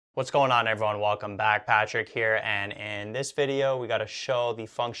What's going on, everyone? Welcome back. Patrick here, and in this video we got to show the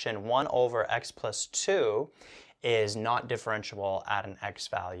function 1 over x plus 2 is not differentiable at an x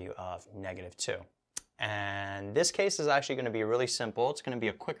value of -2. And this case is actually going to be really simple. It's going to be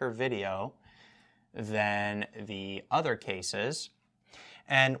a quicker video than the other cases.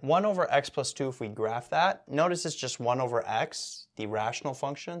 And 1 over x plus 2, if we graph that, notice it's just 1 over x, the rational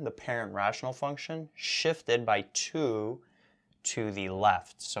function, the parent rational function, shifted by 2 to the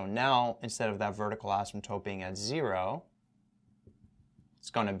left. So now, instead of that vertical asymptote being at 0,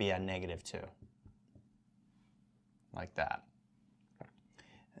 it's going to be at -2, like that.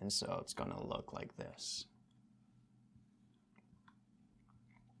 And so it's going to look like this.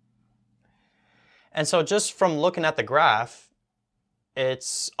 And so just from looking at the graph,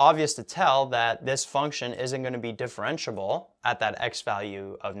 it's obvious to tell that this function isn't going to be differentiable at that x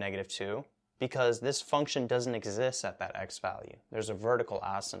value of -2, because this function doesn't exist at that x value. There's a vertical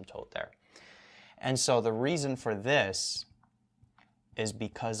asymptote there. And so the reason for this is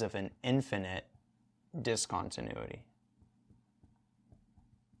because of an infinite discontinuity.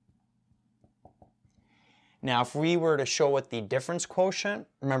 Now, if we were to show what the difference quotient,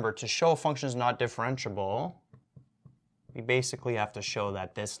 remember, to show a function is not differentiable, we basically have to show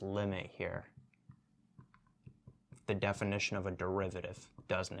that this limit here, the definition of a derivative,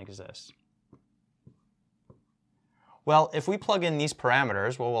 doesn't exist. Well, if we plug in these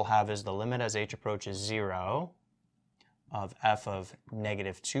parameters, what we'll have is the limit as h approaches 0 of f of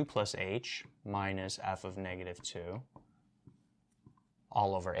 -2 plus h minus f of -2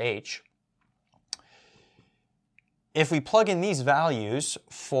 all over h. If we plug in these values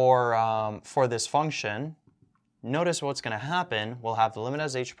for this function, notice what's going to happen. We'll have the limit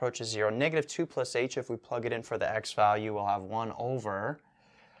as h approaches 0, -2 plus h. If we plug it in for the x value, we'll have 1 over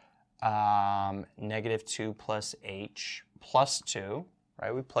 -2 plus h plus 2,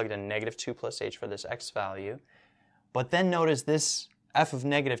 right? We plugged in -2 plus h for this x value. But then notice this f of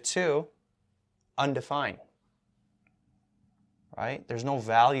 -2, undefined, right? There's no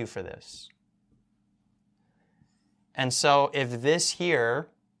value for this. And so if this here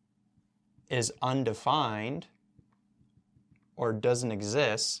is undefined or doesn't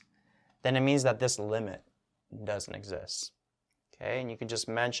exist, then it means that this limit doesn't exist. Okay, and you can just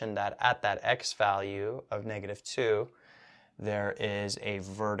mention that at that x value of -2, there is a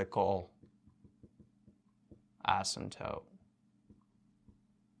vertical asymptote.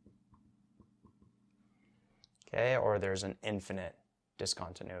 Okay, or there's an infinite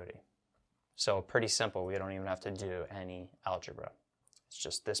discontinuity. So pretty simple. We don't even have to do any algebra. It's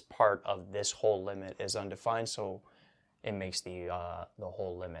just this part of this whole limit is undefined, so it makes the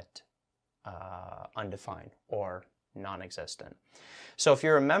whole limit undefined or non-existent. So if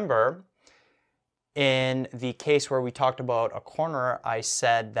you remember, in the case where we talked about a corner, I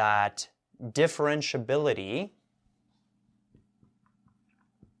said that differentiability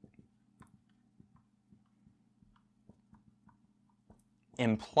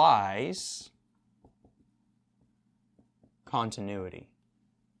implies continuity.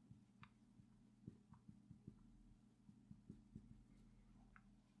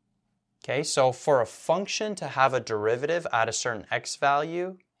 Okay, so for a function to have a derivative at a certain x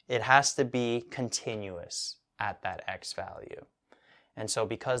value, it has to be continuous at that x value. And so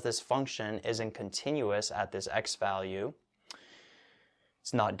because this function isn't continuous at this x value,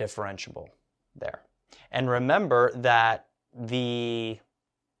 it's not differentiable there. And remember that the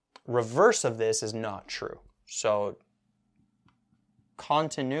reverse of this is not true. So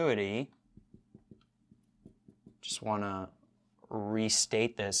continuity, just want to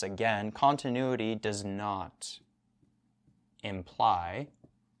restate this again, continuity does not imply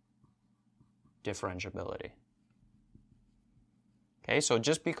differentiability. Okay, so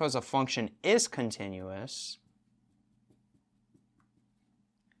just because a function is continuous,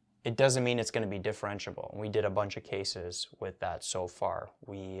 it doesn't mean it's going to be differentiable. We did a bunch of cases with that so far.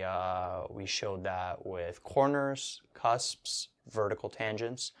 We showed that with corners, cusps, vertical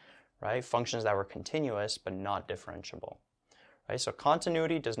tangents, right? Functions that were continuous but not differentiable. Right? So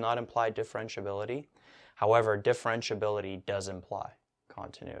continuity does not imply differentiability. However, differentiability does imply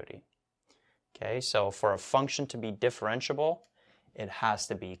continuity. Okay, so for a function to be differentiable, it has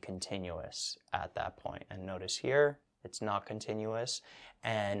to be continuous at that point. And notice here, it's not continuous,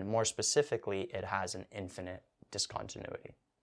 and more specifically, it has an infinite discontinuity.